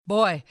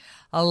Boy,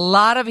 a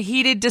lot of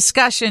heated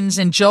discussions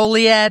in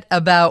Joliet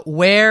about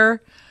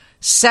where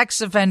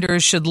sex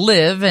offenders should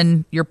live,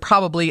 and you're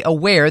probably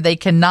aware they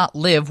cannot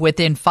live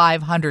within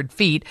 500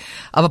 feet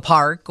of a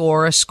park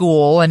or a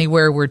school,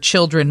 anywhere where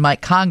children might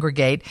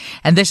congregate.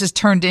 And this has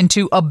turned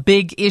into a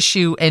big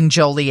issue in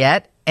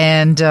Joliet.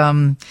 And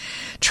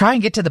try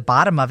and get to the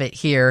bottom of it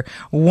here.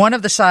 One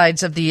of the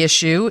sides of the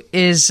issue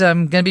is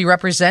going to be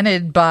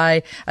represented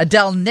by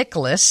Adele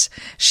Nicholas.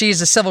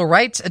 She's a civil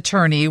rights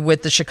attorney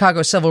with the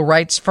Chicago civil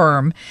rights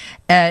firm.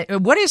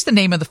 What is the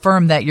name of the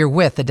firm that you're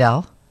with,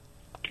 Adele?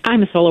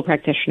 I'm a solo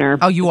practitioner.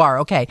 Oh, you are?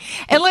 Okay.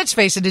 And let's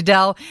face it,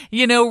 Adele,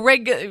 you know,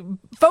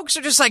 folks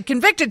are just like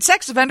convicted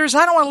sex offenders.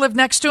 I don't want to live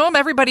next to them.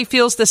 Everybody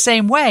feels the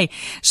same way.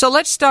 So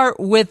let's start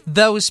with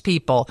those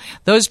people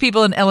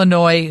in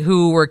Illinois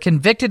who were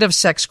convicted of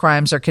sex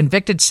crimes or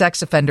convicted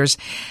sex offenders.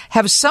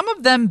 Have some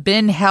of them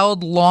been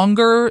held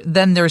longer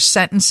than their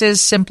sentences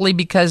simply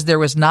because there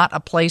was not a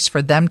place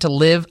for them to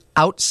live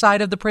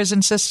outside of the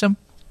prison system?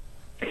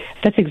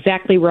 That's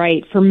exactly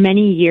right. For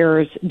many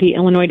years, the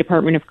Illinois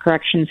Department of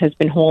Corrections has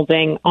been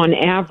holding, on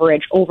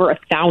average, over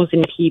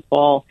 1,000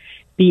 people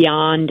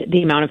beyond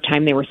the amount of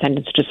time they were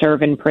sentenced to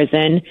serve in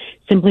prison,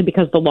 simply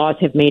because the laws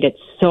have made it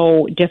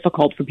so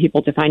difficult for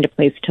people to find a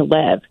place to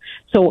live.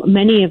 So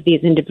many of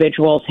these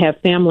individuals have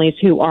families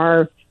who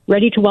are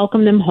ready to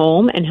welcome them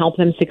home and help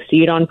them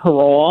succeed on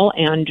parole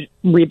and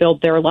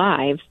rebuild their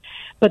lives.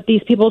 But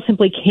these people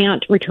simply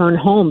can't return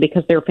home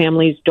because their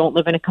families don't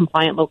live in a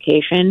compliant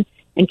location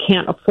and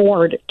can't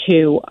afford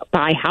to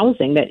buy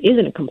housing that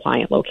isn't a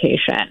compliant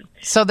location.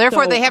 So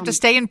therefore, they have to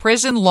stay in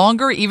prison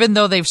longer even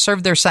though they've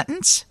served their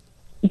sentence?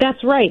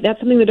 That's right. That's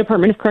something the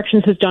Department of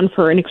Corrections has done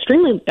for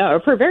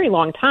for a very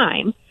long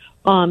time.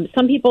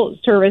 Some people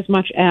serve as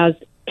much as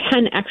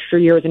 10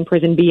 extra years in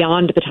prison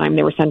beyond the time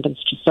they were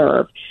sentenced to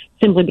serve,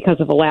 simply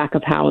because of a lack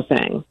of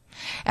housing.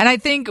 And I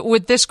think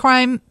with this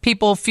crime,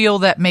 people feel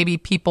that maybe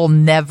people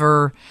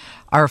never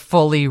are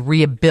fully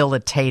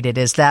rehabilitated.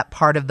 Is that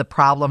part of the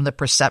problem, the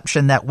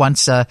perception that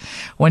once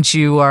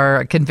you are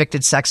a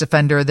convicted sex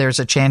offender, there's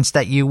a chance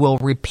that you will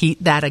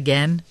repeat that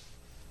again?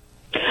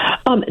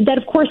 That,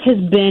 of course, has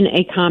been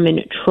a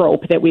common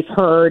trope that we've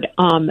heard,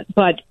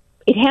 but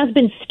it has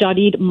been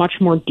studied much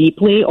more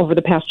deeply over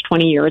the past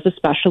 20 years,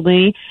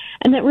 especially,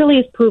 and that really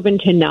has proven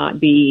to not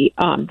be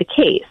the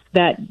case.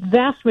 That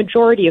vast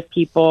majority of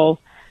people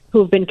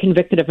who have been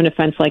convicted of an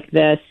offense like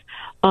this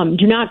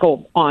do not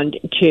go on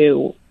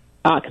to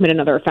commit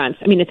another offense.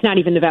 I mean, it's not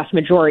even the vast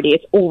majority.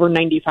 It's over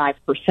 95%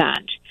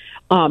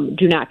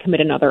 do not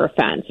commit another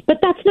offense. But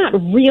that's not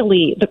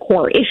really the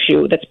core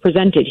issue that's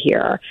presented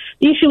here.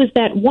 The issue is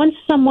that once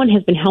someone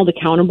has been held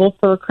accountable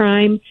for a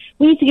crime,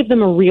 we need to give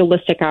them a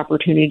realistic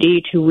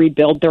opportunity to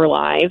rebuild their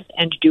lives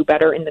and to do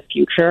better in the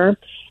future.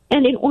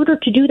 And in order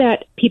to do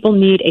that, people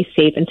need a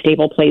safe and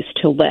stable place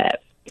to live.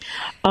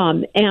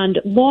 And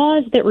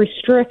laws that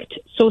restrict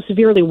so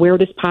severely where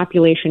this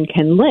population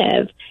can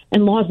live,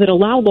 and laws that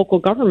allow local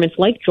governments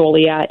like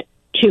Joliet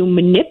to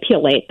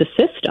manipulate the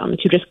system,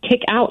 to just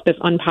kick out this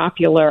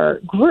unpopular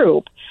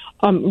group,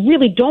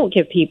 really don't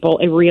give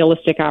people a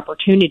realistic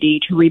opportunity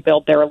to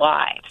rebuild their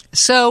lives.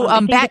 So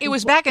it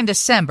was back in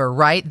December,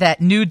 right, that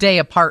New Day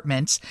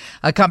Apartments,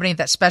 a company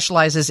that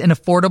specializes in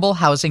affordable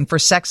housing for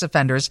sex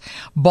offenders,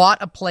 bought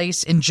a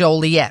place in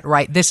Joliet,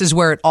 right? This is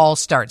where it all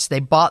starts.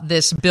 They bought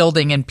this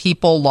building and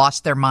people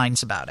lost their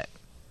minds about it.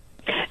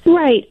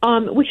 Right,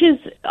 which is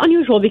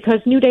unusual because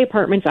New Day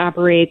Apartments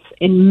operates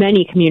in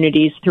many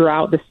communities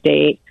throughout the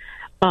state,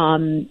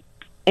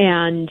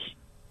 and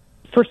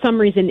for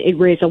some reason it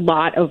raised a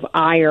lot of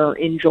ire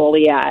in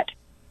Joliet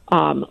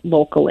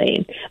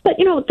locally. But,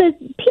 you know, the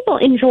people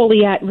in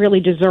Joliet really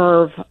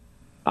deserve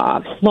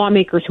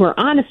lawmakers who are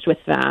honest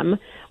with them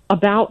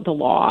about the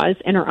laws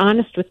and are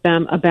honest with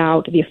them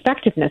about the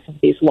effectiveness of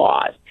these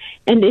laws.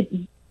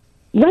 And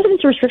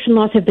residence restriction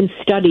laws have been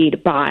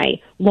studied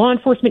by law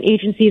enforcement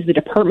agencies, the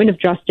Department of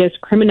Justice,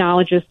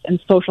 criminologists,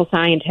 and social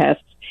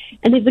scientists,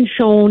 and they've been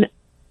shown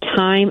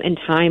time and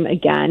time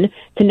again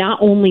to not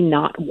only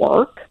not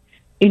work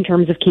in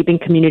terms of keeping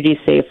communities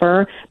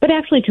safer, but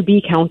actually to be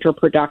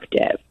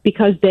counterproductive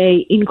because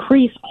they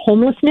increase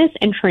homelessness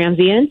and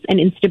transience and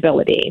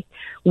instability,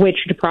 which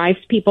deprives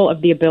people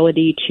of the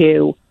ability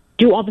to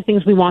do all the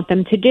things we want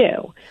them to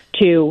do,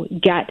 to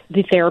get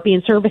the therapy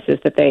and services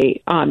that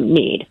they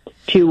need,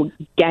 to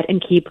get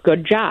and keep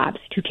good jobs,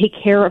 to take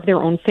care of their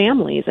own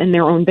families and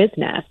their own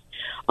business.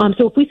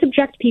 So if we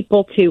subject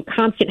people to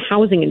constant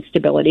housing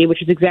instability,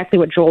 which is exactly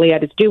what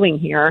Joliet is doing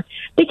here,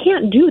 they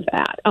can't do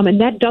that.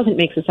 And that doesn't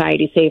make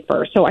society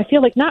safer. So I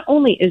feel like not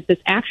only is this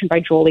action by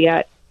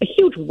Joliet a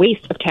huge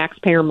waste of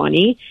taxpayer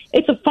money,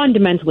 it's a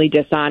fundamentally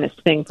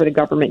dishonest thing for the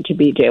government to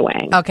be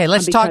doing. Okay,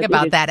 let's talk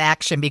about that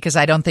action because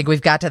I don't think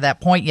we've got to that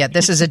point yet.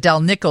 This is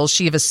Adele Nichols.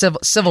 She is a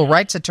civil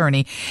rights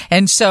attorney.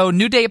 And so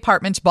New Day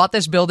Apartments bought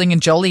this building in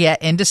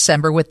Joliet in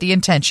December with the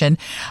intention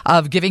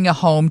of giving a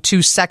home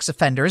to sex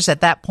offenders.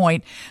 At that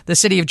point, the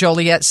city of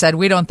Joliet said,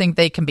 we don't think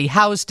they can be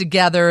housed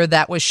together.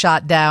 That was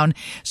shot down.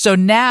 So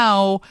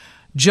now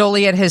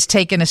Joliet has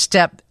taken a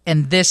step,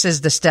 and this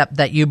is the step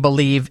that you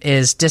believe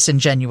is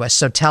disingenuous.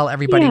 So tell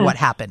everybody what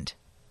happened.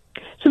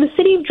 So the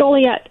city of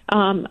Joliet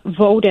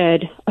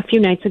voted a few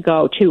nights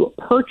ago to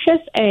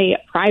purchase a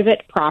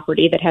private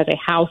property that has a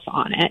house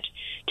on it,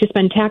 to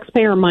spend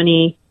taxpayer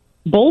money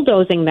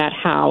bulldozing that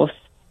house,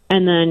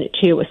 and then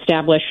to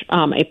establish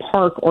a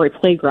park or a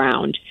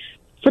playground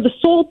for the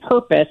sole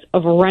purpose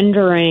of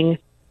rendering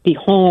the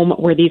home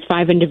where these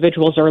 5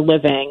 individuals are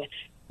living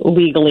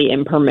legally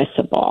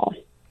impermissible.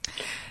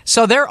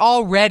 So they're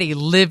already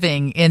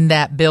living in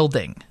that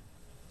building.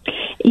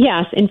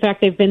 Yes. In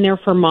fact, they've been there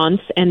for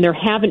months, and there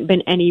haven't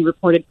been any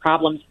reported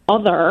problems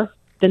other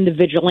than the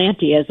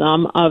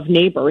vigilantism of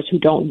neighbors who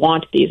don't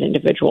want these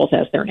individuals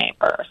as their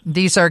neighbors.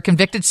 These are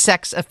convicted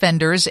sex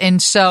offenders.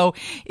 And so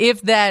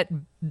if that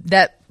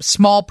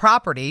small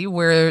property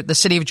where the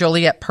city of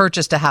Joliet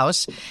purchased a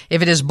house,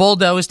 if it is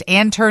bulldozed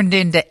and turned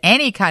into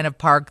any kind of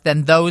park,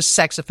 then those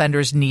sex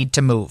offenders need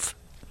to move.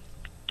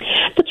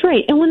 That's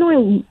right.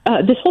 Illinois,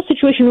 this whole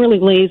situation really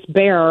lays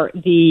bare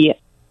the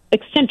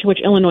extent to which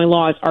Illinois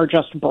laws are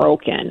just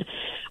broken.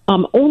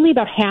 Only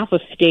about half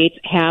of states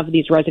have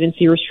these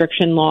residency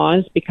restriction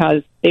laws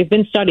because they've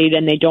been studied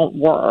and they don't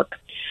work.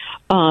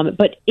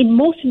 But in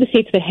most of the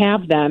states that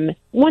have them,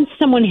 once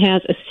someone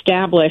has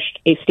established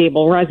a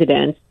stable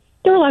residence,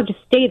 they're allowed to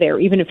stay there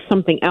even if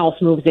something else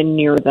moves in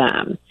near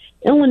them.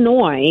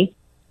 Illinois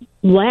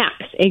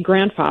lacks a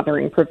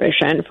grandfathering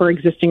provision for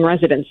existing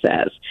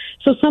residences.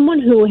 So someone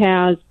who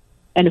has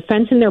an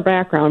offense in their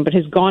background but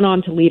has gone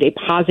on to lead a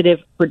positive,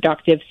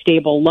 productive,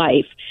 stable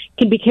life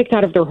can be kicked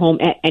out of their home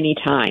at any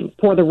time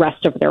for the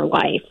rest of their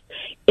life.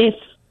 If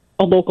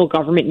a local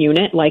government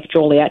unit like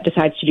Joliet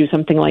decides to do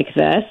something like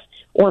this,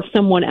 or if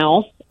someone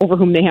else over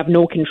whom they have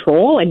no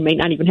control and may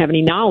not even have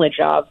any knowledge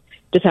of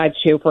decides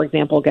to, for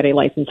example, get a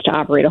license to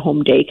operate a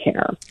home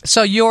daycare.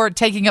 So you're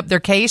taking up their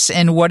case,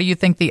 and what do you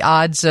think the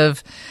odds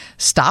of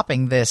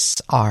stopping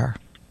this are?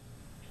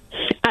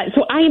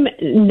 So I'm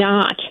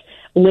not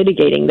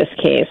litigating this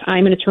case.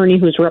 I'm an attorney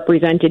who's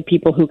represented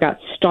people who got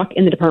stuck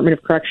in the Department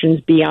of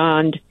Corrections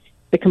beyond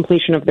the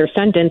completion of their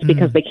sentence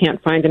because they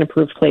can't find an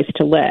approved place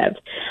to live.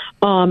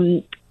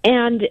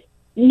 And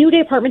New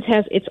Day Apartments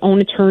has its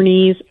own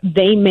attorneys.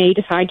 They may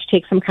decide to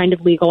take some kind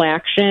of legal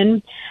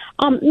action.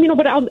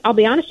 But I'll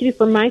be honest with you,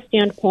 from my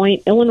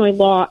standpoint, Illinois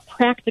law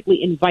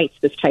practically invites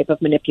this type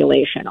of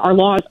manipulation. Our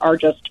laws are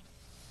just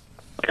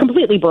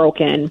completely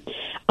broken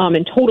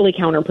and totally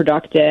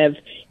counterproductive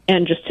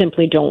and just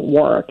simply don't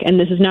work. And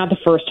this is not the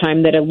first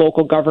time that a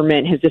local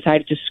government has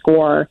decided to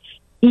score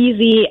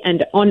easy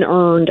and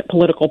unearned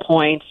political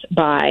points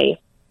by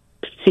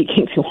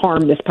seeking to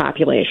harm this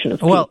population of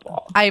people.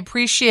 Well, I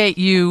appreciate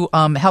you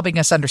helping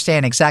us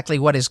understand exactly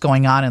what is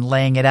going on and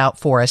laying it out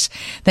for us.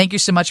 Thank you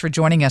so much for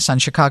joining us on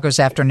Chicago's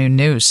Afternoon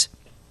News.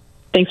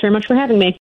 Thanks very much for having me.